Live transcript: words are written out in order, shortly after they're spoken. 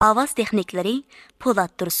Ovoz texniklari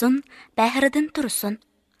Po'lat Tursun, Bahriddin Tursun.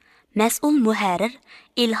 Mas'ul muharrir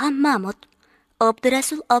İlham Mahmud,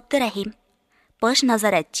 Abdurasul Abdurahim. Bosh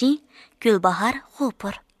nazoratchi Gulbahor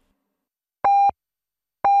Xo'pur.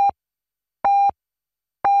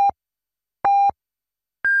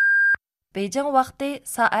 Beijing vaqti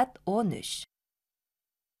soat 13.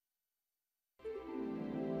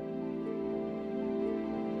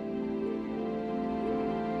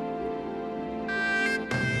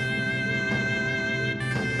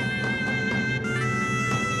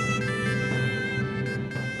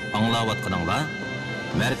 Аңлаватқаныңла,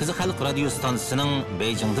 Мәркізі Халық радио станциясының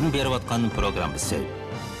Бейжіңден беріп атқан программасы.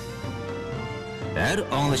 Әр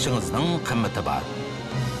аңлышыңыздың қымметі бар.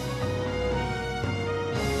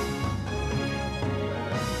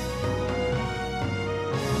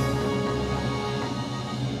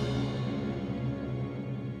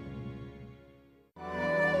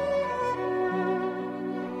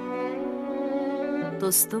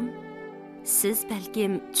 Dostum, siz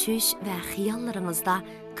bəlkim çüş və xiyallarınızda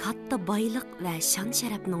katta baylıq və şan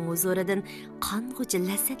şərəfinin huzuridan qanğıcı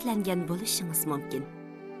ləzzətlənən bo'lishiniz mumkin.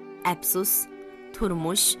 Əfsus,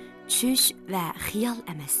 turmuş, çüş və xiyal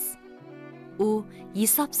emas. U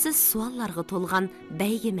hesabsız suallarga to'lgan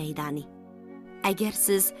bəygi meydani. Agar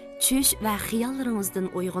siz çüş və xiyallaringizdan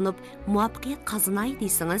uyg'onib muvaffaqiyat qozonay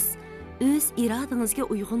desangiz, o'z irodangizga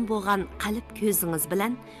uyg'un bo'lgan qalb ko'zingiz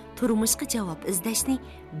bilan turmushga javob izlashni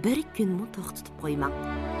bir kunmi to'xtatib qo'ymang.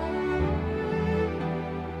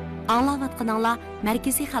 Anglayotganinglar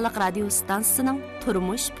Markaziy Xalq radio stansiyasining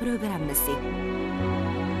turmush programmasi.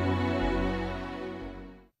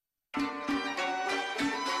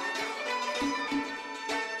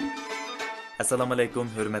 Assalomu alaykum,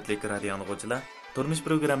 hurmatli radio anglag'uvchilar. Turmush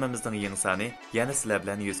programmamizning yangi soni yana sizlar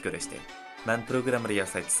bilan yuz ko'rishdi. Men program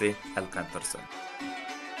riyosatchisi Alqan Tursun.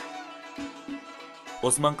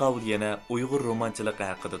 Osman Qavul yana Uyg'ur romanchiligi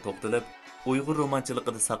haqida to'xtalib, Uyg'ur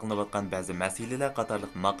romanchiligida saqlanayotgan ba'zi masalalar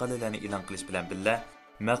qatorliq maqolalarni e'lon qilish bilan birga,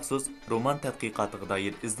 maxsus roman tadqiqotiga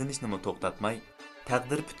doir izlanishni to'xtatmay,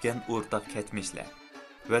 taqdir putgan o'rtaq kechmishlar,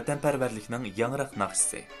 vatanparvarlikning yangroq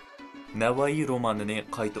naqshisi, Navoiy romanini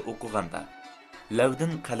qayta o'qiganda,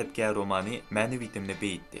 Lavdin qalbga romani ma'naviyatimni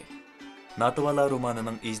beyitdi. Nativala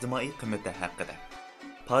romanining ijtimoiy qimmati haqida,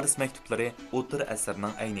 Paris maktublari o'tir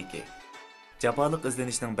asrning ayniki, Jaboliq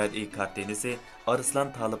izlanishning badiiy kartinasi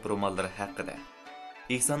Arslan Talib romanlari haqida,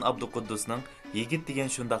 Ihson Abduquddusning Yigit degan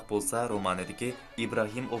shundoq bo'lsa romanidagi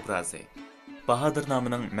Ibrohim obrazi, Bahodir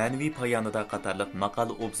nomining ma'naviy poyonida qatorliq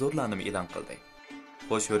maqola obzorlarni e'lon qildi.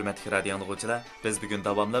 Xo'sh, hurmatli radio anglag'uvchilar, biz bugun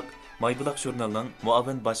davomliq Maybuloq jurnalining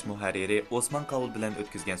muavin bosh muharriri Osman Qavul bilan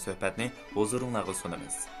o'tkazgan suhbatni huzuringizga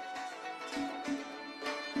sunamiz.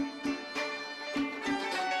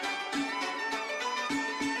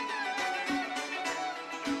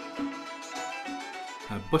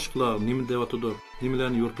 Başqalar nima deyotdi,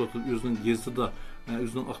 nimalarni yo'rtotdi, o'zining gazetida,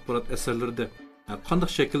 o'zining axborot asarlarida qanday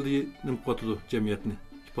shaklda nima qotdi jamiyatni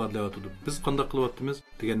ifodalayotdi. Biz qanday qilyapmiz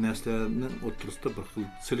degan narsalarning o'rtasida bir xil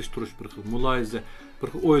selishtirish, bir xil muloyiza, bir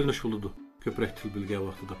xil o'ylanish bo'ladi. Ko'proq til bilgan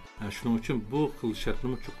vaqtida. Shuning uchun bu xil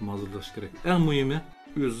shartnoma cho'qim hozirlash kerak. Eng muhimi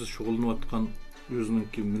o'zi shug'ullanayotgan, o'zining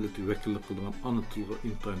millati vakillik qilgan ona tilga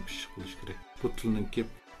intayin pishiq qilish kerak. Bu tilning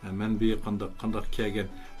manbai qanday kelgan,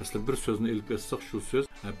 masalan bir so'zni ilib etsak, shu so'z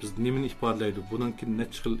biz nimani ifodalaydi, buningki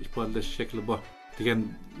necha xil ifodalash shakli bor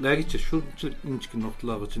deganlargacha shunchalik inchki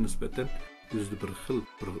nuqtalarga nisbatan o'zida bir xil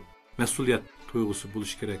bir mas'uliyat tuyg'usi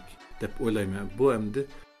bo'lish kerak deb o'ylayman. Bu endi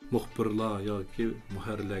muxbirlar yoki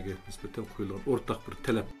muharrirlarga nisbatan qo'yilgan o'rtaq bir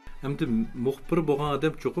talab. Endi muxbir bo'lgan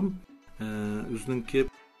odam cho'qim o'zininki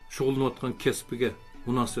shug'ullanayotgan kasbiga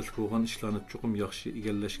munosabatli bo'lgan ishlarni cho'qim yaxshi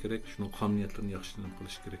egallash kerak, shuni qonuniyatlarni yaxshi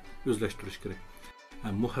qilish kerak, o'zlashtirish kerak.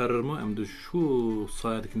 Muharrirmi endi shu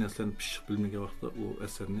soyadagi narsalarni pishiq bilmagan vaqtda u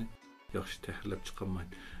asarni yaxshi tahrirlab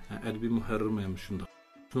chiqolmaydi. Adabiy muharrirmi ham shunday.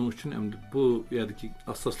 Shuning uchun endi bu yerdagi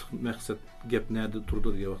asosli maqsad gap nerda turdi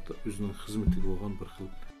degan vaqtda o'zining xizmatiga bo'lgan bir xil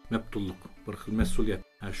mabdullik, bir xil mas'uliyat.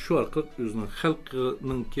 Shu orqali o'zining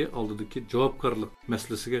xalqiningki oldidagi javobgarlik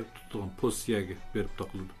masalasiga tutgan pozitsiyaga berib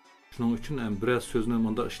taqiladi. Shuning uchun ham biroz so'zni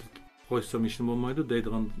menda ishlatib qo'ysam ishim bo'lmaydi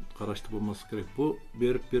deydigan qarashda bo'lmasa kerak. Bu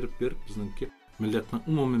berib bizningki millatning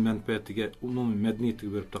umumiy manfaatiga, umumiy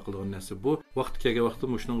madaniyatiga berib taqilgan narsa. Bu vaqt kelgan vaqtda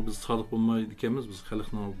shunga biz sodiq bo'lmaydi ekanmiz, biz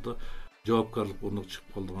xalqning oldida javobgarlik o'rniga chiqib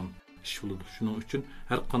qoladigan ish bo'ladi. Shuning uchun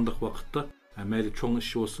har qanday vaqtda mayli cho'ng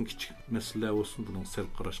ish bo'lsin, kichik masalalar bo'lsin, buning sal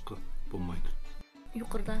qarashga bo'lmaydi.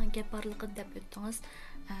 Yuqorida gap borlig'i deb o'tdingiz.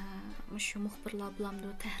 Shu muxbirlar bilamdi,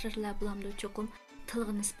 tahrirlar bilamdi cho'qim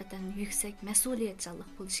tilga nisbatan yuksak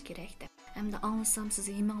mas'uliyatchanlik bo'lish kerak deb. Hamda anglasam siz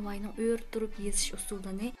Hemingwayning o'rib turib yozish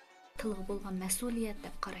usulini tilga bo'lgan mas'uliyat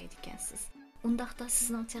deb qaraydi ekansiz. Undaqda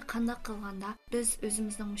sizningcha qanday qilganda biz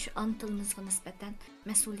o'zimizning shu ana tilimizga nisbatan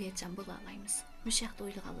mas'uliyatchan bo'la olamiz? Bu haqda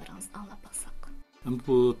o'ylaganlaringizni anglab olsak. Endi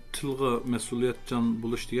bu tilga mas'uliyatchan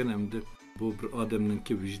bo'lish degan endi bu bir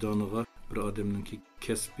odamningki vijdoniga, bir odamningki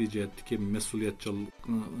kasbiy jihatdagi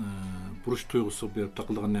mas'uliyatchanlikni burish tuyg'usi berib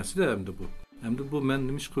taqilgan narsa endi bu. Endi bu men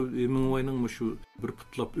nimishqa Hemingwayning shu bir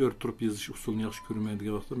putlab o'rtirib yozish usulini yaxshi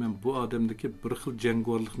ko'rmaydigan vaqtda men bu odamdagi bir xil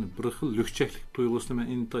jangovarlikni, bir xil lukchaklik tuyg'usini men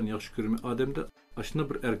intan yaxshi ko'rmayman. Odamda ashuna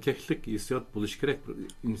bir erkaklik hissiyot bo'lish kerak bir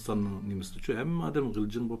insonning nimasi. Chunki hamma odam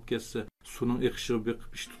g'iljin bo'lib ketsa, suvning eqishiga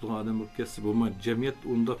beqib ish tutgan odam bo'lib ketsa, bo'lmay jamiyat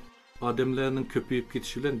unda odamlarning ko'payib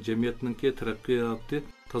ketishi bilan jamiyatningki taraqqiyoti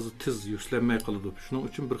toza tez yuksalmay qoladi. Shuning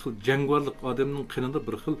uchun bir xil jangovarlik odamning qinida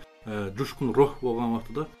bir xil jo'shqin ruh bo'lgan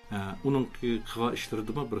vaqtida uning qilgan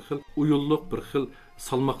ishlarida bir xil uyulliq, bir xil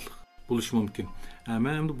salmoqliq bo'lishi mumkin.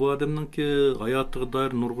 Men endi bu odamningki hayotiga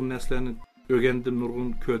doir nurg'un narsalarni o'rgandim, nurg'un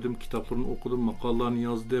ko'rdim, kitoblarni o'qidim, maqolalarni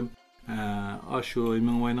yozdim. Shu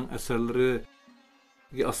Hemingwayning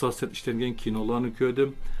asarlariga asosan ishlangan kinolarni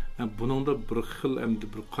ko'rdim. Buningda bir xil endi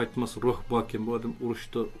bir qaytmas ruh bor ekan. Bu odam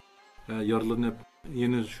urushda yaralanib,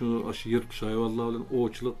 yana shu yirtqich hayvonlar bilan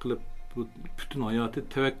ovchilik qilib, bütün hayatı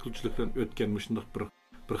tevekkulchilikdan o'tgan shunday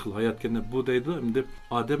bir xil hayot ekan. Bu deydi, endi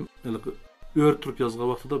odam o'rtirib yozgan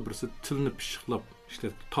vaqtida birisi tilni pishiqlab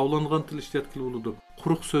ishlatib, tavlangan til ishlatib bo'ladi.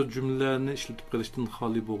 Quruq so'z jumlalarni ishlatib qilishdan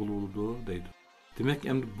xoli bo'ladi deydi. Demak,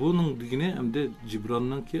 endi buning degini endi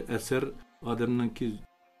Jibronninki asar odamninki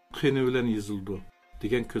qini bilan yozildi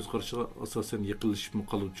degan ko'z qarashiga asosan yiqilishib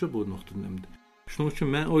qoluvchi bu nuqtadan endi. Shuning uchun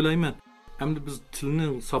men o'ylayman, endi biz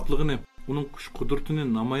tilning soplig'ini, uning kuch qudratini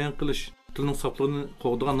namoyon qilish, tilning soplig'ini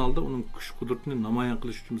qo'g'digan holda uning kuch qudratini namoyon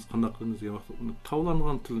qilish uchun biz qanday qilamiz degan vaqtda uni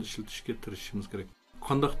tavlangan tilni ishlatishga tirishishimiz kerak.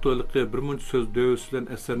 Qanday to'liqi bir muncha so'z dövüs bilan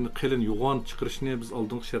asarni qilin yo'g'on chiqarishni biz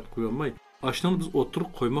oldingi shart qo'ya olmay, ashuni biz o'tirib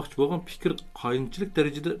qo'ymoqchi bo'lgan fikr qayinchilik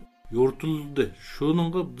darajada yo'ritildi.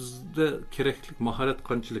 Shuningga bizda kerakli mahorat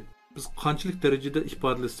qanchalik, biz qanchalik darajada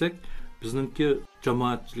ifodalasak, bizningki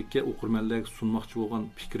jamoatchilikka, o'qirmanlarga sunmoqchi bo'lgan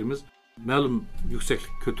fikrimiz ma'lum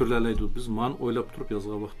yuksaklik ko'tarilaydi. Biz mana o'ylab turib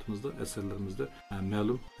yozgan vaqtimizda asarlarimizda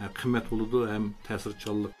ma'lum qimmat bo'ladi, ham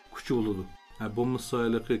ta'sirchanlik kuchi bo'ladi. Bu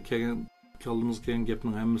misollarga kelgan kalımız kelgan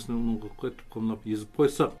gapning hammasini unga qo'yib qomlab yozib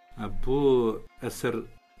qo'ysak, bu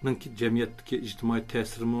asarningki jamiyatdagi ijtimoiy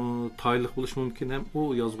ta'sirimi tayinli bo'lishi mumkin, ham u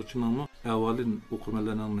yozuvchining avvalin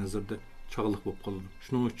o'qirmanlarning nazarida chog'liq bo'lib qoladi.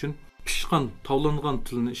 Shuning uchun pishqan, tavlangan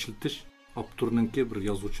tilni ishlatish avtorningki bir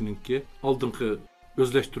yozuvchininki oldingi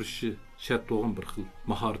o'zlashtirishi shart bo'lgan bir xil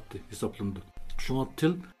mahoratni hisoblanadi. Shunga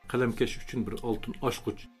til qalamkash uchun bir oltin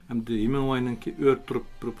ochqich. Hamda Hemingwayninki o'rtirib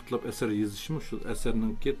bir putlab asar yozishimi shu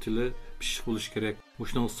asarningki tili pishiq bo'lishi kerak.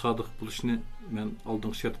 O'shaning sodiq bo'lishini men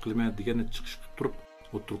oldingi shart qilmayman degani chiqish qilib turib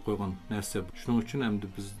o'tirib qo'ygan narsa. Shuning uchun hamda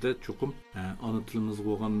bizda cho'qim ona tilimiz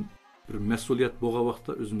bo'lgan bir mas'uliyat bo'lgan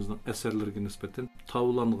vaqtda o'zimizning asarlarga nisbatan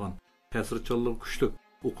tavlangan, ta'sirchanligi kuchli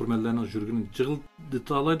o'qirmanlarning yuragini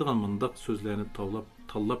jig'ildita oladigan mundaq so'zlarni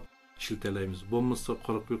tanlab ishlatalaymiz. Bo'lmasa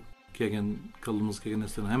qaraqo'q kelgan, kalımız kelgan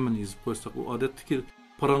narsalarni hammani yozib qo'ysak, u odatdagi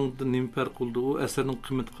parangda nima farq qildi, u asarning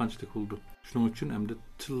qiymati qanchalik bo'ldi. Shuning uchun hamda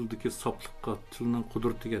tildagi soplikqa, tilning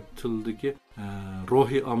qudratiga, tildagi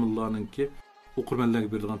ruhiy omillarningki o'qirmanlarga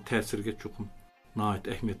berilgan ta'sirga cho'qim nihoyat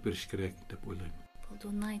ahamiyat berish kerak deb o'ylayman. Bu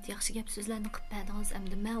nihoyat yaxshi gap so'zlarni qilib berdingiz.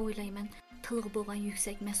 Endi men o'ylayman, tilga bo'lgan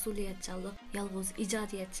yuksak mas'uliyatchanlik yolg'iz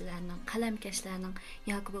ijodiyatchilarning, qalamkashlarning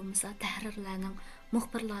yoki bo'lmasa tahrirlarning,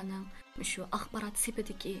 muxbirlarning shu axborot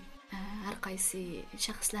sepidagi har qaysi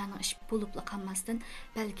shaxslarning ish bo'libla qolmasdan,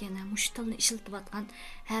 balki mush tilni ishlatayotgan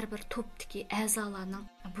har bir to'pdagi a'zolarning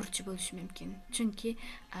burchi bo'lishi mumkin. Chunki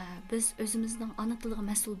biz o'zimizning ona tiliga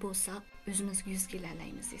mas'ul bo'lsak, o'zimizga yuz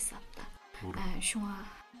kelalaymiz hisobda. Shunga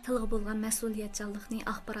tilga bo'lgan mas'uliyatchanlikni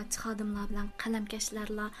axborotchi xodimlar bilan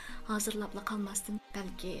qalamkashlarla hozirlab qolmasdan,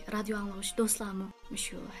 balki radio anglovchi do'stlarmi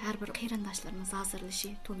shu har bir qarindoshlarimiz hozirlashi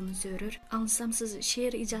to'liq zarur. Anglasam siz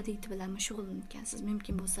she'r ijodiyati bilan shug'ullangansiz.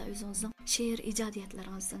 Mumkin bo'lsa o'zingizning she'r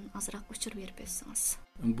ijodiyatlaringizdan ozroq uchirib berib bersangiz.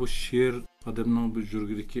 Bu she'r odamning bu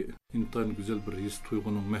yuragidagi intayin go'zal bir his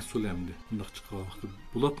tuyg'uning mahsuli hamda bundoq chiqqan vaqtda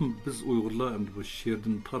bularmi biz Uyg'urlar hamda bu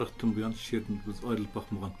she'rdan tarixdan buyon she'rdan biz ayrilib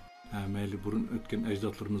boqmagan. Mayli burun o'tgan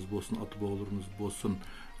ajdodlarimiz bo'lsin, ota-bobolarimiz bo'lsin,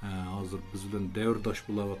 hozir biz bilan davrdosh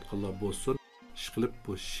bo'layotganlar bo'lsin, ishqilib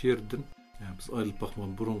bu she'rdan biz ayrilib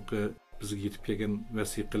boqmagan burungi bizga yetib kelgan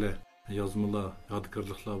vasiqalar, yozmalar,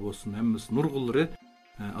 yodgorliklar bo'lsin, hammasi nurg'unlari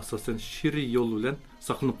asosan she'riy yo'l bilan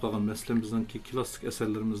saqlanib qolgan. Masalan, bizningki klassik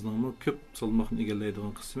asarlarimizning ko'p salmoqni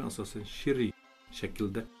egallaydigan qismi asosan she'riy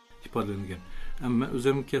shaklda ifodalangan. Ammo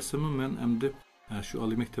o'zim kesimi men endi shu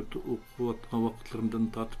oliy maktabda o'qiyotgan vaqtlarimdan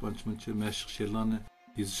tortib ancha mashq she'rlarni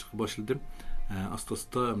yozishga boshladim.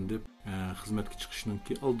 Asta-asta deb xizmatga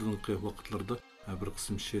chiqishninki oldingi vaqtlarda bir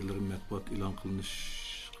qism she'rlarim matbuot e'lon qilinish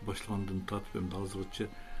boshlagandan tortib endi hozirgacha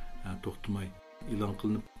to'xtamay e'lon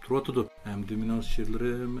qilinib turadi. Endi mening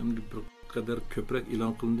she'rlarim endi bir qadar ko'proq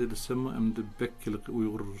e'lon qilindi desam, endi bekkilik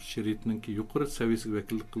Uyg'ur she'riyatininki yuqori saviyasiga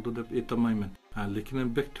vakillik qildi deb aytolmayman. Lekin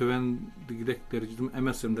bek tövendagidek darajada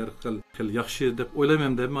emas, endi xil yaxshi deb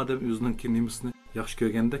o'ylayman deb odam o'zininki nimasini yaxshi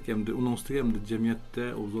ko'rgandek, endi uning ustiga endi jamiyatda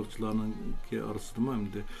obzorchilarning orasida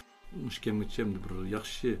endi mushkamgacha endi bir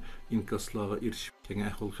yaxshi inkoslarga erishib kelgan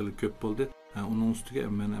ahvol xili ko'p bo'ldi. Uning ustiga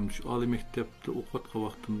men endi shu oliy maktabda o'qiyotgan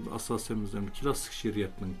vaqtimda asosan biz endi klassik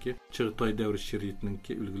she'riyatninki, Chig'atoy davri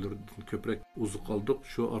she'riyatininki ulgilaridan ko'proq uzuq oldik.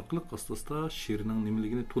 Shu orqali asta-asta she'rning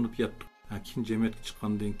nimaligini tunib yetdik. Keyin jamiyatga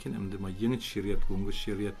chiqqandan keyin endi yangi she'riyat, ko'ngil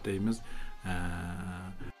she'riyat deymiz.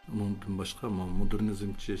 Bundan boshqa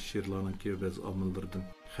modernizmchi she'rlarninki ba'zi omillardan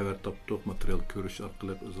xabar topdik, material ko'rish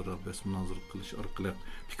orqali, o'zaro bahs munozara qilish orqali,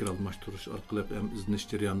 fikr almashtirish orqali ham izlanish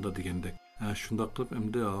jarayonida degandek. Shunday qilib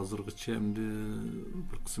endi hozirgacha endi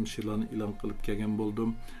bir qism she'rlarni e'lon qilib kelgan bo'ldim.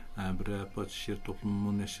 Bir apaç she'r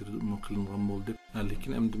to'plami nashr qilingan bo'ldi.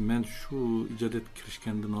 Lekin endi men shu ijodiyatga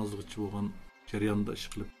kirishgandan hozirgacha bo'lgan jarayonda ish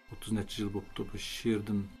qilib 30 necha yil bo'libdi. Bu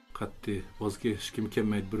she'rdan qat'iy voz kechishga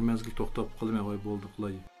kelmaydi. Bir mezgil to'xtab qolmay bo'ldi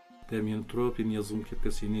qilay. Dem yana turib, yeni yozg'im kelib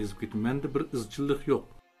seni yozib ketdim. Menda bir izchillik yo'q.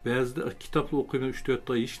 Ba'zida kitobni o'qiyman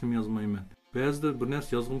 3-4 oy hech nima yozmayman. Ba'zida bir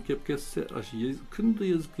narsa yozg'im kelib kelsa, kunda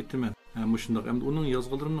yozib ketaman. Shundoq endi uning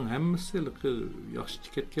yozg'ilarining hammasi yaxshi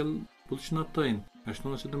ketgan bo'lishini atayin.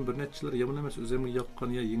 Shuning uchun bir nechalar yomon emas, o'zimga yoqqan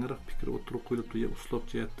ya yangiroq fikr o'tirib qo'yilibdi, ya uslub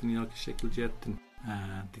jihatdan yoki shakl jihatdan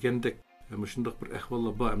degandek shundoq bir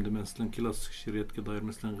ahvollar bor. Endi men sizlarning klassik she'riyatga doir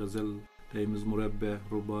masalan g'azal deymiz, murabba,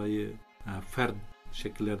 ruboiy, fard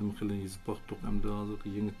shakllardan qilib yozib boqdik. Endi hozirgi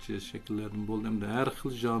yangicha shakllardan bo'ldi. Endi har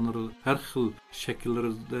xil janr, har xil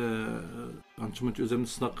shakllarda ancha-muncha o'zimni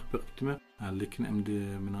sinab qilib ketdim. Lekin endi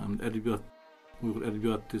men adabiyot, Uyg'ur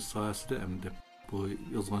adabiyoti sohasida endi bu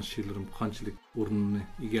yozgan she'rlarim qanchalik o'rnini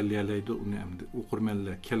egallaydi, uni endi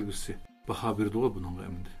o'qirmanlar kelgusi baho berdi buningga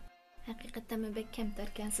endi. Haqiqatan bek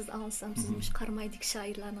kamtarkan siz alsam sizmiş qarmaydik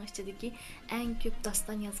shoirlarning ichidagi eng ko'p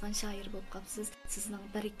doston yozgan shoir bo'lib qolibsiz. Sizning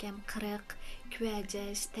birikam 40,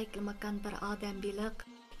 Kuvajash, Teklimakan bir odam biliq,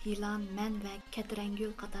 Yılan, Men ve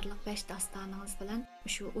Ketirengül qatorliq 5 dastoningiz bilan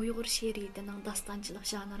shu Uyg'ur she'riyatining dostonchilik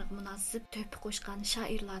janriga munosib to'p qo'shgan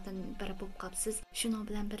shoirlardan biri bo'lib qolibsiz. Shuning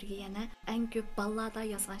bilan birga yana eng ko'p ballada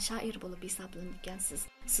yozgan shoir bo'lib hisoblangansiz.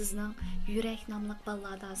 Sizning Yurak nomli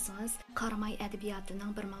balladasınız Qarmay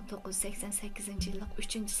adabiyotining 1988-yillik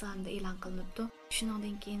 3-sonida e'lon qilinibdi.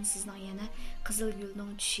 Shuningdan keyin sizning yana Qizil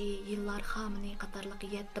Gulning tushi, Yillar xamini qatorliq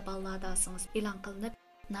 7 balladasınız e'lon qilinib,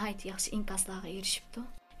 nihoyat yaxshi inkoslarga erishibdi.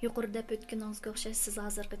 Yuqorida o'tganingizga o'xshash siz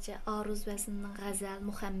hozirgacha Aruz vaznining g'azal,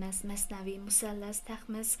 muhammas, masnaviy, musallas,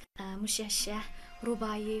 taxmis, mushashshah,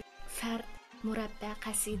 ruboiy, fard, murabba,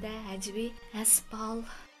 qasida, hajviy, asbal,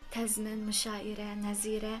 tazmin, mushoira,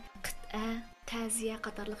 nazira, qit'a, ta'ziya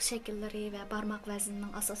qatorliq shakllari va barmoq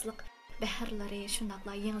vaznining asosliq bahrlari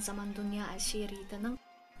shundoqla yangi zamon dunyo she'riyatining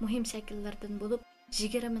muhim shakllaridan bo'lib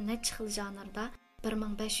 20 necha xil janrda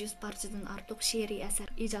 1500 parchadan ortiq she'riy asar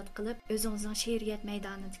ijod qilib, o'zingizning she'riyat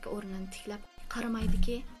maydonidagi o'rnini tiklab,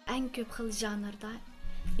 Qaramaydagi eng ko'p xil janrda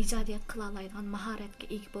ijodiyat qila oladigan mahoratga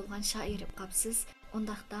ega bo'lgan shoir qolibsiz.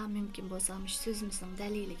 Undaqda mumkin bo'lsa, so'zimizning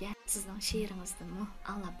daliliga sizning she'ringizdan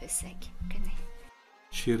anglab o'tsak, qani.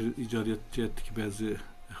 She'r ijodiyat jihatdagi ba'zi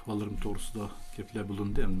ahvollarim to'g'risida gaplar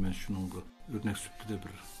bo'lindi. Endi men shuningga o'rnak sifatida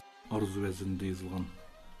bir Arzu vaznida yozilgan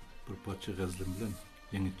bir parcha g'azlim bilan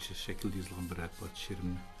yangicha shaklda yozilgan bir parcha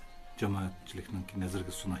she'rimni jamoatchilikning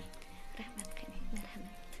nazariga sunay. Rahmat qani,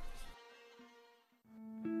 marhamat.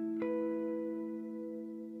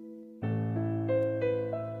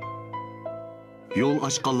 Yo'l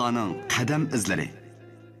ochqanlarning qadam izlari,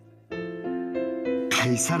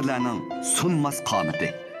 qaysarlarning sunmas qomati,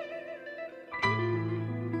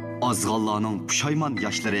 ozg'onlarning pushaymon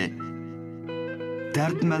yoshlari,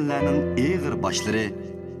 dardmanlarning eg'ir boshlari,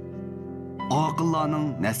 oqillarning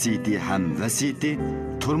nasihati ham vasiyati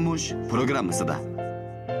turmush programmasida.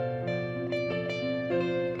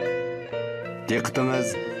 Diqqatimiz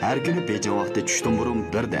har kuni Beijing vaqti tushdan burun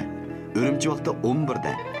 1 da, Urumchi vaqti 11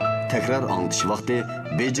 da. Tekrar anglitish vaqti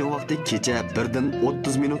Beijing vaqti kecha 1 dan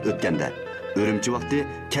 30 minut o'tganda, Urumchi vaqti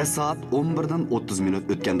kech soat 11 dan 30 minut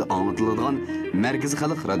o'tganda anglitiladigan Markaziy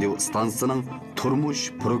xalq radio stansiyasining turmush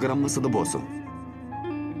programmasida bo'lsin.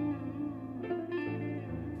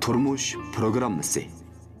 Turmush programmasi.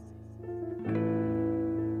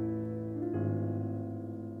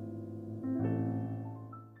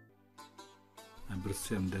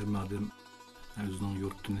 hem de madem özünün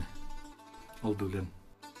yurtunu aldı bilen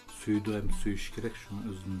süydü hem süyüş gerek şunu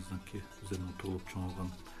özünüzdeki üzerine tolup çoğalgan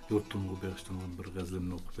yurtunu bağışlanan bir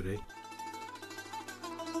gazlemini okup vereyim.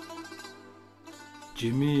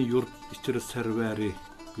 Cemi yurt içeri serveri,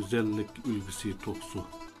 güzellik ülgüsü toksu.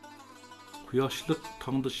 Kuyaşlık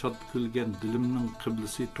tаңды şad gülgen dilimnin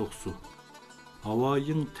kıblisi toksu.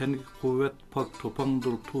 Havayın tengi kuvvet pak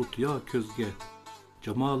topangdır tut ya közge.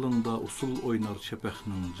 Camalında usul oynar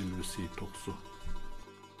şepehnin cilvisi toksu.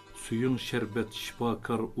 Suyun şerbet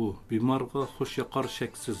şifakar u, bimarga hoş yakar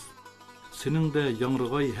şeksiz. Senin de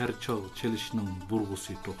yanrıgay her çağ çelişinin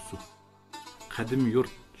burgusi toksu. Kadim yurt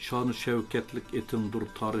şanı şevketlik etindur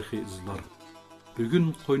tarihi izlar.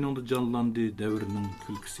 Bugün koynunda canlandı devrinin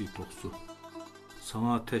külkisi toksu.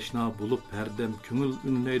 Sana teşna bulup herdem küngül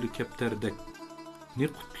ünleydi kepterdek. Ne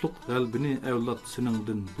kutluk kalbini evlat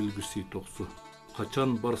sinindin bilgüsi toksu.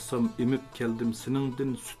 Kaçan barsam imip keldim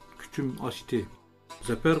sinindin süt küçüm açtı.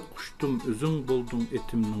 Zeper kuştum özün boldun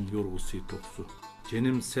etimnin yorgusi toksu.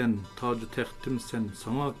 Cenim sen, tacı textim sen,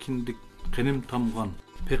 sana kindik kenim tamgan.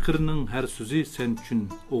 Pekirinin her sözü sen üçün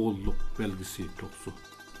oğulluk belgisi toksu.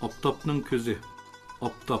 Aptapның közü,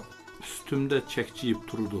 aptap, üstümde çekçiyip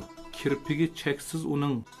turdu. Kirpigi çeksiz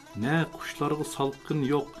onun, ne kuşlarga salkın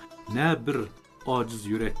yok, ne bir aciz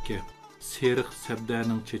yürekke. Serik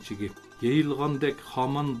sebdənin çeçigi, yeyilgandek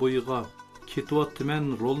haman boyuğa,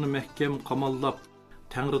 ketvattimen rolunu mehkem kamallap,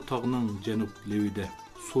 Tengri tağının cenup levide,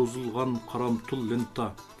 sozulgan karamtul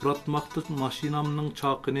linta, bıratmaktı maşinamның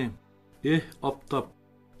çakını, aptap,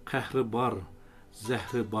 qəhri bar,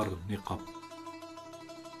 zəhri bar niqab.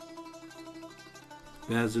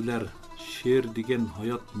 Bəziler şiir degen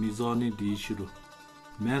hayat mizani deyişiru.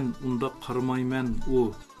 Men unda qarmaymen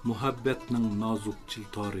o muhabbetning nazuk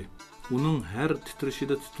çiltari. Onun her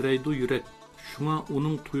titrişide titreydi yürek. Şuna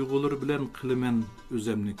onun tuyguları bilen kılımen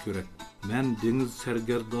özemni körek. Men deniz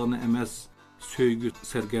sergerdanı emes, söygü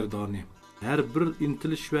sergerdanı. Her bir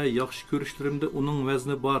intiliş ve yaxşı görüşlerimde onun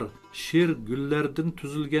vezni bar. Şiir güllerden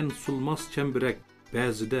tüzülgen sulmaz çembirek.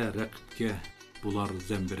 Bəzide rəqibge bular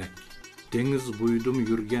zembirek. Deniz buydum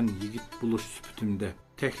yürgen yigit buluş süpütümde.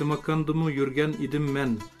 Teklimakandımı yürgen idim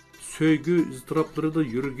men. Söygü izdirapları da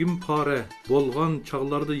yürgim pare. Bolgan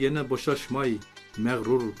çağlarda yine boşaşmay.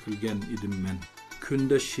 Məğrur külgen idim men.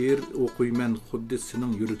 Künde şiir okuymen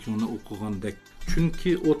xuddisinin yürükünü okugandek.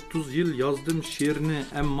 Çünkü 30 yıl yazdım şiirini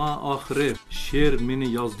emma ahire şiir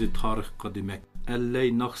meni yazdı tarihka demek.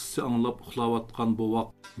 Elley naqsi anlap uxlavatkan bu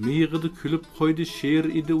vakt. Miyigidi külüp koydu şiir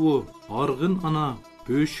idi o. Argın ana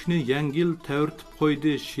böşünü yengil təvürtip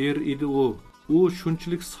koydu şiir idi o. O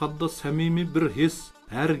şunçilik sadda samimi bir his.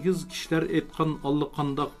 Hergiz kişiler etkan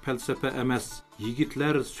allıkandak felsefe emes.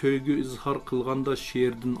 Yigitler söygü izhar kılganda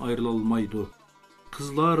şiirdin ayrılalmaydı.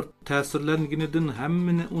 Kızlar təsirlenginidin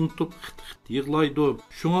hemmini unutup hıt yığlaydı.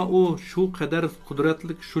 Şuna o şu kadar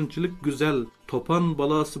kudretlik şunçilik güzel. Topan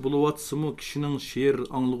balası buluvatsımı kişinin şiir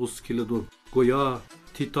anlıgısı kilidu. Goya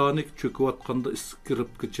Titanic çöküvatkanda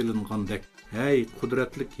iskirip kıçılingandek. Hey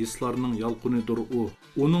kudretlik hislarının yalqınıdır o.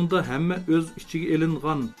 Onun da hemme öz içigi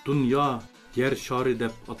elingan dünya yer şari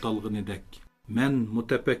dep atalgın edek. Men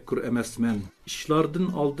mutefekkür emesmen. İşlardın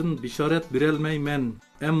aldın bişaret birelmeymen.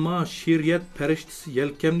 Emma şiiriyet periştisi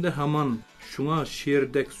yelkemde haman. Şuna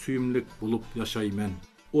şiirdek süyümlük bulup yaşaymen.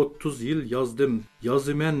 30 yıl yazdım,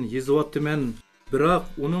 yazımen, yizvatimen. Birak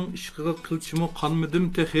onun işqiga qilchimi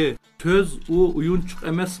qanmidim tehi. Söz o uyunçuq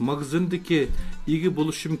emes magazindiki. İgi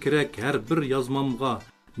buluşum kerek her bir yazmamga.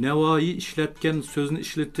 Nevayi işletken sözünü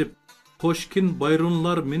işletip. Hoşkin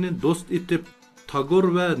bayrunlar meni dost etip.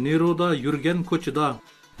 Tagor ve Nero'da yürgen koçida.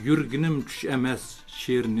 Yürgünüm çüş emes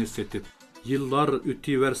şiirini setip. Yıllar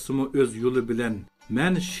ötüversimi öz yolu bilen.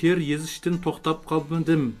 Men şiir yeziştin toxtap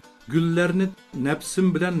qalmadım. Güllerini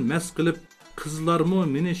nefsim bilen mes qilip. Kızlarımı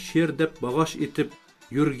meni şiir dep bağaş etip.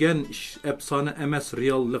 Yürgen iş efsane emes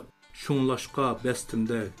reallık. Şunlaşqa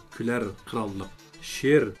bestimde küler krallık.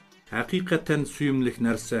 Şiir hakikaten süyümlik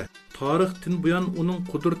nerse. Tarihtin buyan onun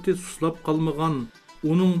kudreti suslap kalmıgan.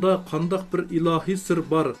 Onunda kandak bir ilahi sır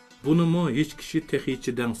var. Bunumu hiç kişi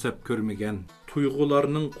tehiçi dengsep görmegen.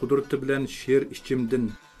 Tuygularının kudreti bilen şiir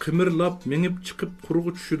içimdin. Kımirlap menip çıkıp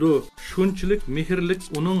kurgu düşüdü. Şunçilik mehirlik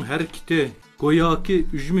onun hareketi. Goyaki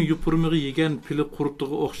üjmi yupurmuğu yegen pili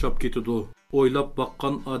kurtuğu okşap getidu. Oylap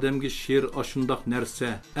bakkan ademgi şiir aşındak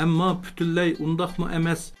nerse. Emma pütülley undak mı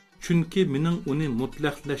emes. Çünkü minin onu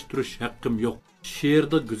mutlakleştiriş hakkım yok.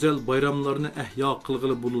 Şiirde güzel bayramlarını ehya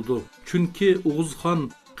kılgılı buludu. Çünkü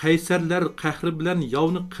Oğuzhan Kayserler qəhri bilen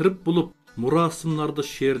yavını kırıp bulup Murasimlarda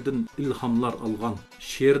she'rdan ilhamlar algan.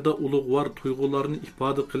 She'rda ulug'vor tuyg'ularni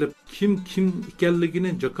ifoda qilib, kim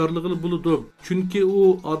ekanligini jakarlig'i bo'ladi. Chunki u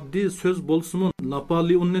oddiy so'z bo'lsa-mu,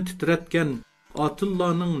 Napoleonni titratgan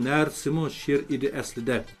Atilla'nın nərsimi she'r idi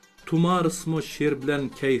əslida. Tumarismi she'r bilan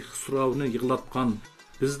kay xusrovni yig'latgan.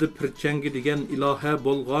 Bizda pirchangi degan iloha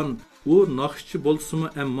bo'lgan. U naqshchi bo'lsimi,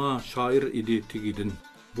 ammo shoir idi tigidin.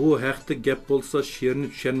 Bu haqda gap bo'lsa she'rni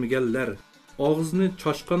tushunmaganlar og'izni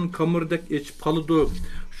choshqan kamurdek echib qoladi.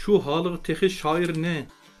 Shu holiga texi shoirni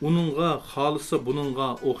uningga xolisa buningga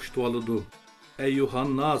o'xshatib oladi.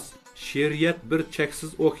 Ayyuhannas, she'riyat bir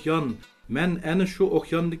cheksiz okean. Men ana shu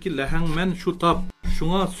okeandagi lahangman shu top.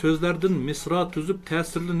 Shunga so'zlardan misra tuzib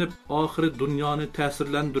ta'sirlanib, oxiri dunyoni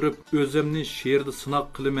ta'sirlantirib, o'zimni she'rda sinoq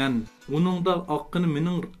qilaman. Uningda oqqini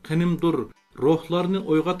mening qinimdir. Ruhlarni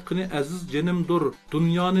o'yg'atqini aziz jinimdir.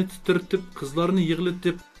 Dunyoni titirtib, qizlarni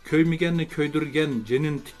yig'latib, ko'ymaganni ko'ydirgan,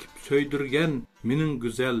 jinin tikib söydürgen mening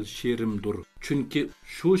go'zal she'rimdir. Chunki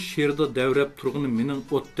shu she'rda davrab turg'ini mening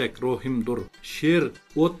o'tdek ruhimdir. She'r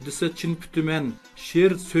o't desa chin pütümen,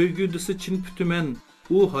 she'r söygü desa chin pütümen.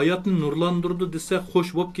 U hayotni nurlandirdi desa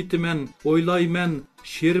xo'sh bo'lib ketaman. O'ylayman,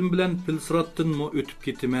 she'rim bilan pilsiratdinmi o'tib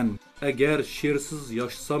ketaman. Agar she'rsiz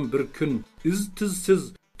yashasam bir kun, iz-tizsiz,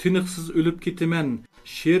 tiniqsiz o'lib ketaman.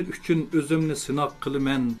 She'r uchun o'zimni sinoq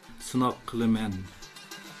qilaman.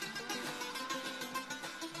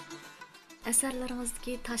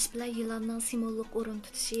 Əsərlərinizdəki taş bilan yılanның simvolluq o'rin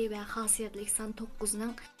tutishi və xasiyətlik son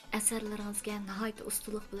 9ning əsərlərinizə nəhayət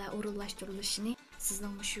ustuluq bilan o'rinlashtirilishini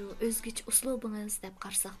sizning shu o'zgacha uslubingiz deb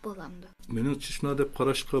qarasak bo'lamdi. Meningcha shuna deb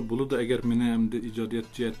qarashga bo'ladi, agar meni hamda ijodiyat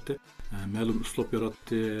jihatda ma'lum uslub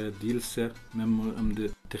yaratdi deyilsa, men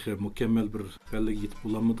hamda texnik mukammal bir balliga yetib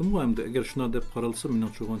bo'lmadim, hamda agar shuna deb qaralsa,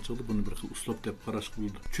 mening cho'g'anchig'ida buni bir xil uslub deb qarash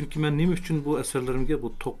bo'ldi. Chunki men nima uchun bu asarlarimga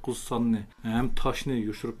bu 9 sonni ham toshni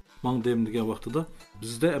yushirib mangdem degan vaqtida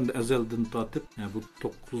bizda hamda azaldan tortib bu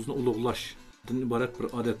 9ni ulug'lashdan iborat bir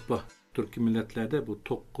odat bor. Türk millatlarda bu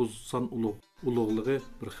 9 son ulug'ligi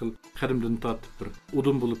bir xil qadimdan tortib bir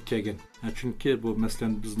udum bo'lib kelgan. Chunki bu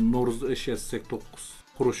masalan biz No'ruzda ish etsak 9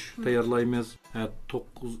 qurush tayyorlaymiz,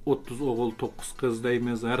 30 o'g'il 9 qiz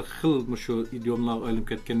deymiz. Har xil shu idiomlar olinib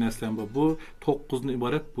ketgan narsalar bor. Bu 9ni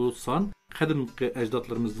iborat bu son qadimgi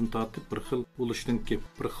ajdodlarimizdan tortib bir xil bo'lishninki,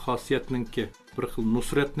 bir xosiyatninki, bir xil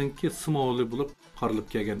nusratninki simvoli bo'lib qarilib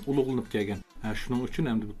kelgan, ulug'lanib kelgan. Shuning uchun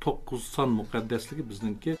ham bu 9 son muqaddasligi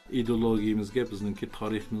bizningki ideologiyamizga, bizningki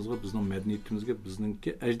tariximizga, bizning madaniyatimizga,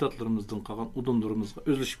 bizningki ajdodlarimizdan qolgan udumlarimizga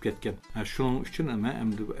o'zlashib ketgan. Shuning uchun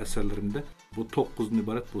ham bu asarlarimda bu 9 ni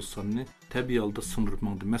iborat bu sonni tabiiy holda sindirib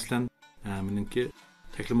mangdi. Masalan, meningki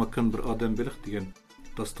Teklimakkan bir odam beliq degan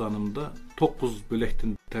dastonimda 9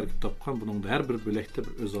 bölekten tarkib topgan. Bunun da her bir bölekte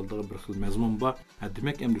bir öz aldığı bir xil mazmun var.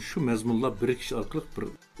 Demek hem de şu mazmunlar bir kişi arkalık bir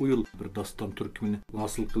uyul bir dastan türkümünü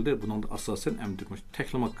hasıl kıldı. Bunun da asasen hem de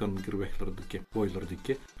Teklimakkan girbeklerindeki,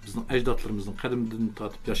 boylardaki bizim ecdatlarımızın kadimden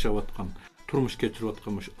tatip yaşavatkan, turmuş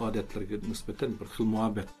geçirivatkan adetlerine nispeten bir xil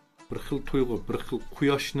muhabbet, bir xil tuygu, bir xil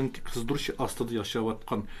kuyaşının ki kızdırışı astıda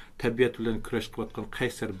yaşavatkan, tabiat bilen küreş kıvatkan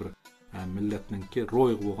kayser bir milletinin ki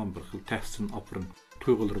roy olgan bir xil tahsin apırın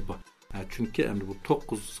tuyg'ulari bor. Chunki endi bu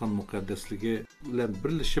 9 son muqaddasligi bilan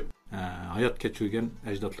birlashib hayot kechirgan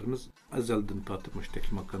ajdodlarimiz azaldan tortib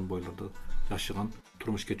Teklimakkan boylarda yashagan,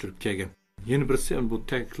 turmush kechirib kelgan. Yeni birisi bu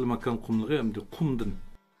Teklimakkan qumligi endi qumdan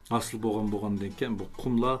asl bo'lgandan keyin bu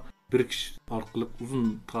qumlar bir kishi orqali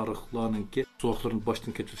uzun tarixlarninki so'qlarni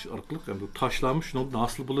boshdan kechirish orqali endi tashlamış shundan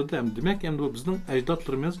asl bo'ladi. Demak endi bu bizning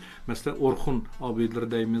ajdodlarimiz, masalan Orxun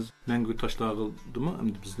abidlar deymiz, mangu tashlag'ildimi,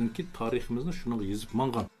 endi bizningki tariximizni shuni yozib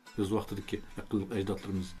mangan o'z vaqtidagi aqlli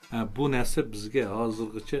ajdodlarimiz. Bu narsa bizga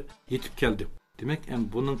hozirgacha yetib keldi. Demak,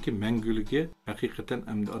 buningki manguligi haqiqatan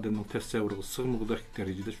endi odamning tasavvuriga sig'maydigan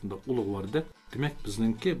darajada shunda ulug'vorda. Demak,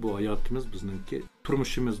 bizningki bu hayotimiz, bizningki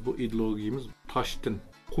turmushimiz, bu ideologiyamiz toshdan,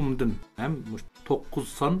 qumdan ham 9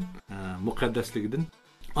 son muqaddasligidan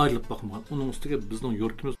ayrılıb baxmagan. Onun üstüge bizning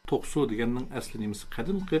yurtimiz Toqsu deganning asli nimasi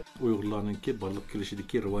qadimki Uyg'urlarninki barliq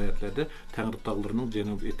kelishidagi rivoyatlarda Tangri tog'larining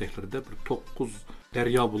janubiy etaklarida bir 9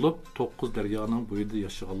 daryo bo'lib, 9 daryoning bo'yida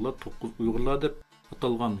yashaganlar 9 Uyg'urlar deb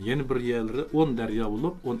atalgan. Yeni bir yerlari 10 daryo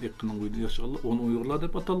bo'lib, 10 iqimning bo'yida yashaganlar 10 Uyg'urlar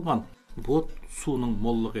deb atalgan. Bu suvning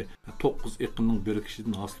molligi 9 iqimning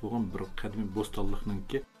birikishidan hosil bo'lgan bir qadimiy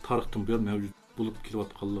bo'stonlikninki tarixdan buyon mavjud bo'lib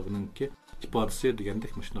kelayotganligininki ifodasi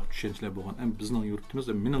degandek shunday tushunchalar bo'lgan. Ham bizning yurtimiz,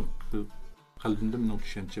 mening qalbimda, mening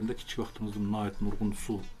tushunchamda kichik vaqtimizda nihoyat nurg'un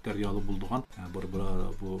suv daryolar bo'lgan. Bir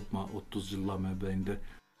bu 30 yillar mobaynida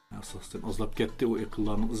asosan azlab ketdi, o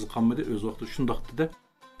iqillarning izi qolmadi, o'z vaqtida shundaqdi-da.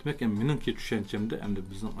 Demak, meningki tushunchamda endi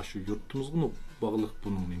bizning shu yurtimizga bog'liq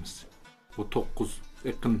buning nimasi. bu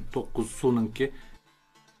 9 suvninki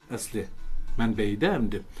asli manbayida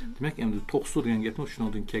endi. Demak, endi 9 suv degan gapni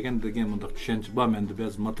shundan kelgan degan bundaq tushuncha bor menda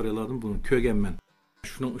ba'zi materiallardan buni ko'rganman.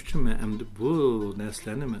 Shuning uchun men endi bu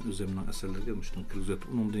narsalarni men o'zimning asarlarga shundan kirgizib,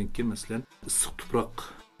 undan keyin masalan issiq tuproq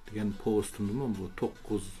degan postimda bu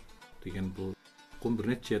 9 degan bu bir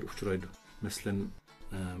necha yer uchraydi. Masalan,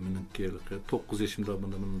 menimki 9 yoshimda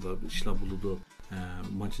bunda ishlar bo'ladi.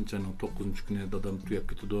 Manchinchaning 9-kuni dadam tuyab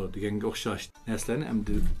ketdi deganga o'xshash narsalarni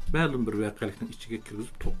endi ma'lum bir voqelikning ichiga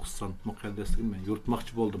kirgizib 9 son muqaddasligini men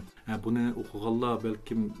yuritmoqchi bo'ldim. Buni o'qiganlar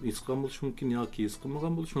balkim his qilgan bo'lishi mumkin yoki his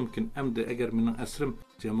qilmagan bo'lishi mumkin. Endi agar mening asrim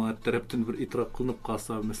jamoat tarafdan bir e'tirof qilinib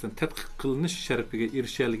qolsa, masalan tadqiq qilinish sharafiga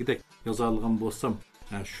erishaligidek yoza olgan bo'lsam,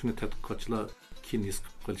 shuni tadqiqotchilar keyin his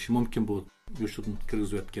qilib qolishi mumkin bu yo'shdan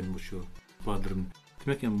kirgizayotgan shu qadrim.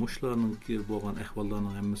 Demak, mushlarningki bo'lgan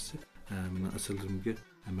ahvollarning hammasi mening asarlarimga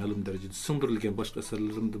ma'lum darajada singdirilgan boshqa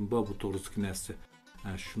asarlarimdan bor bu to'g'risidagi narsa.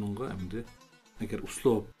 Shuningga endi agar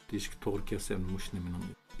uslub deyishga to'g'ri kelsa, mushni mening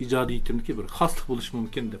ijodiyatimdagi bir xoslik bo'lishi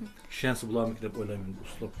mumkin deb ishonsa bo'larmi deb o'ylayman.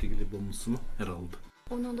 Uslub degili bo'lmasmi herhalde.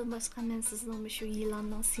 Onundan başqa men sizning shu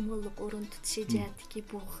yılanning simvollik o'rin tutishi jihatdagi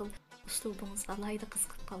bu xil uslubingiz alayda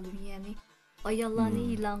qiziqib qoldim. Ya'ni ayollarni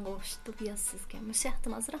yilanga o'xshatib yozsizga.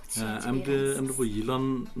 Mushahtim azroq tushuncha. Endi bu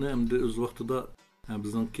yilonni endi o'z vaqtida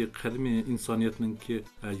bizningki qadimiy insoniyatningki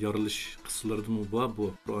yorilish qissalarida bor bu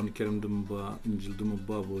Qur'oni Karimda bor, Injilda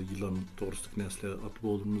bor bu yilon to'g'risidagi narsalar,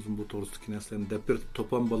 ot-bo'g'imiz bu to'g'risidagi narsalarni dapir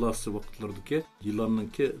to'pon balasi vaqtlardagi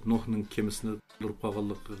yilonningki Nuhning kemisini qurib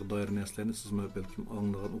qolganligiga doir narsalarni siz balkim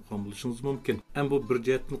anglagan o'qigan bo'lishingiz mumkin. Bu bir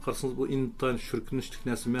jihatdan qarasangiz bu intayin shirkinishlik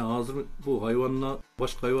narsa. Men hozir bu hayvonlar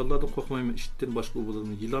boshqa hayvonlardan qo'rqmayman, ishdan boshqa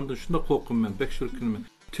bo'ladimi? Yilondan shunda qo'rqaman, bek shirkinman.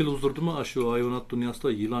 Televizordami shu hayvonot dunyosida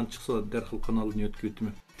yilon chiqsa darhol kanalini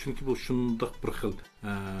yo'tkaytimi. Chunki bu shundoq bir xil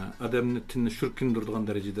odamni tinni shurkindiradigan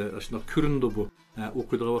darajada shundoq ko'rindi bu.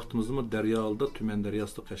 O'qiydigan vaqtimizda daryoda, Tuman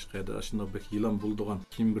daryosida Qashqarda shundoq bek yilon bo'ldigan.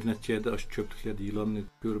 Keyin bir necha yerda shu cho'pliklarda yilonni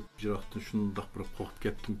ko'rib jiroqdan shundoq bir qo'rqib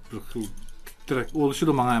ketdim. Bir xil tirak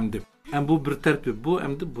olishidi menga ham deb. Bu bir tarafi bu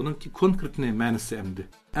endi buningki konkret ma'nosi endi.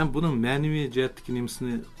 Buning ma'naviy jihatdagi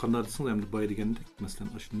nimsini qanday desangiz endi boy degandek, masalan,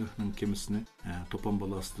 shu Nuhning kemisini to'pon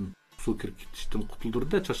balasidan suv kirib ketishdan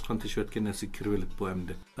qutuldirdi, chashqan teshiyotgan narsa kirib olib bu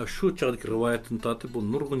endi. Shu chog'dagi rivoyatni tortib bu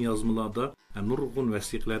nurg'un yozmalarda, nurg'un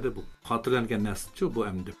vasiqlarda bu xotirlangan narsa bu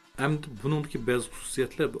endi. Buningdagi ba'zi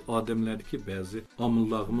xususiyatlar bu odamlardagi ba'zi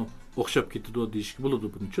omillarga o'xshab ketadi deyishga bo'ladi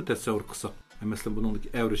buni tasavvur qilsak. Masalan, buningdagi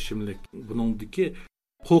avrishimlik, buningdagi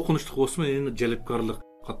qo'rqinchli bo'lsa, yana jalbkorlik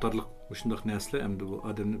qatorliq shundoq narsalar endi bu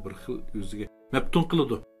odamni bir xil o'ziga maftun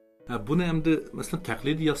qiladi. Buni endi masalan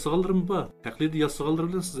taqlidiy yasaganlarim bor. Taqlidiy yasaganlar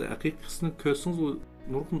bilan siz haqiqatini ko'rsangiz u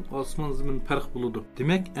nurg'un osmon zamin farq bo'ladi.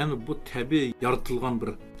 Demak, endi bu tabiiy yaratilgan bir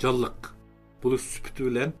jonliq bo'lish sifati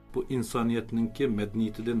bilan bu insoniyatningki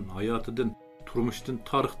madaniyatidan, hayotidan, turmushdan,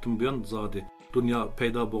 tarixdan buyon zodi dunyo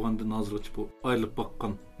paydo bo'lgandan hozirgacha bu ayrilib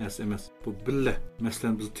boqqan narsa emas. Bu billa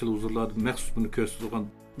masalan biz televizorlarda maxsus buni ko'rsatadigan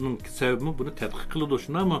sebebi bunu tadqiq qiladi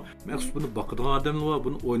shuni, ammo maxsus buni boqadigan odamlar bor,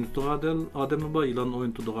 buni o'ynatadigan odamlar bor, yilonni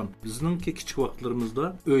o'ynatadigan. Bizningki kichik vaqtlarimizda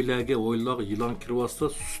o'ylarga, o'yinlarga yilon kirib olsa,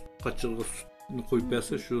 sut qachig'iga sutni qo'yib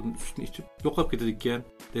bersa, shu sutni ichib yo'qolib ketadi ekan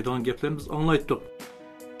deydigan gaplarni biz anglaydik.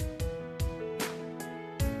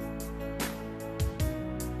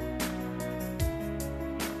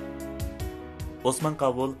 Osman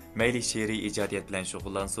Qabul mayli she'riy ijodiyat bilan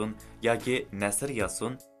shug'ullansin yoki nasr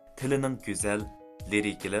yozsin, tilining go'zal,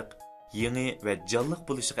 liriklik, yangi va jonliq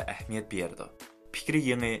bo'lishiga ahamiyat berdi. Fikri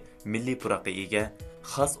yangi, milliy puraqqa ega,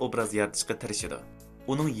 xos obraz yaratishga tirishadi.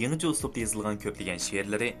 Uning yangicha uslubda yozilgan ko'plagan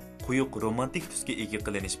she'rlari quyuq romantik tusga ega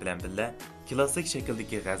qilinish bilan birga, klassik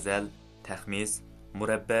shakldagi g'azal, tahmis,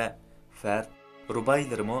 murabba, fard,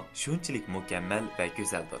 ruboiylarimi shunchalik mukammal va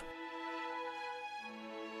go'zaldir.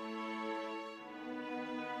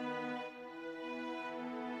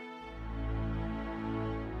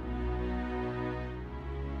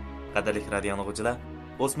 Qadarli radio anglag'uchilar,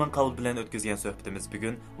 Osman Qabul bilan o'tkazgan suhbatimiz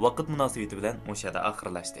bugun vaqt munosabati bilan mushada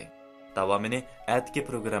oxirlashdi. Davomini atki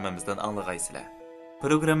programmamizdan anglag'aysizlar.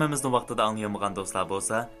 Programmamizni vaqtida anlayolmagan do'stlar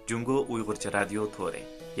bo'lsa, Jungo Uyg'urcha radio to'ri,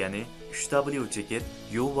 ya'ni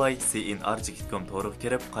 3w.uycnr.com to'riga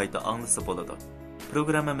kirib qayta anglasa bo'ladi.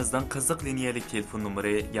 Programmamizdan qiziq liniyalik telefon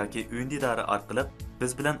nomeri yoki undidari orqali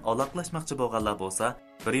biz bilan aloqalashmoqchi bo'lganlar bo'lsa,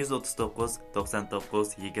 139 99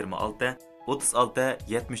 26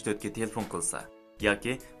 36-74 ga telefon qilsa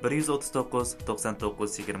yoki 139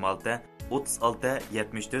 99 26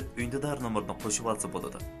 36-74 undidar nomerini qo'shib olsa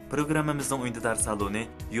bo'ladi. Programmamizning undidar saloni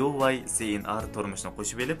UYCNR turmushni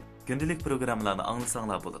qo'shib olib, kundalik programmalarni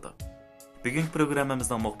anglasanglar bo'ladi. Bugungi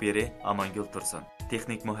programmamizning muxbiri Amangul Tursun.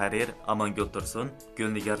 Texnik muharrir Amangul Tursun,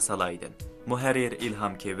 Gülnigar Salaydin. Muharrir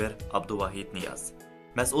İlham Kevir, Abduvahid Niyaz.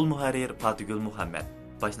 Mas'ul muharrir Fatigul Muhammad.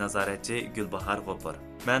 Baş nazoratchi Gulbahar G'ofur.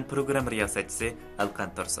 Men program riyosatchisi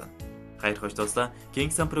Alqan Tursun. Xayr xo'sh do'stlar,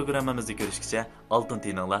 keyingi programmamizni ko'rishgacha oltin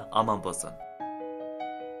tininglar omon bo'lsin.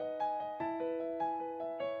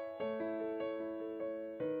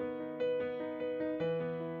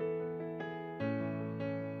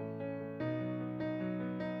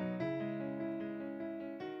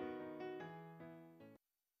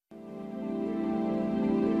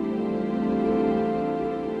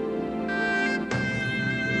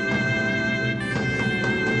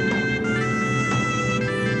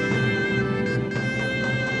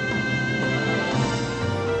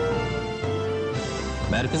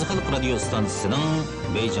 Merkezi Halk Radyo Stansiyasının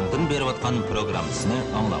Beijing'den berip atkan programmasını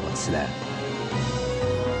anlayacaksınız.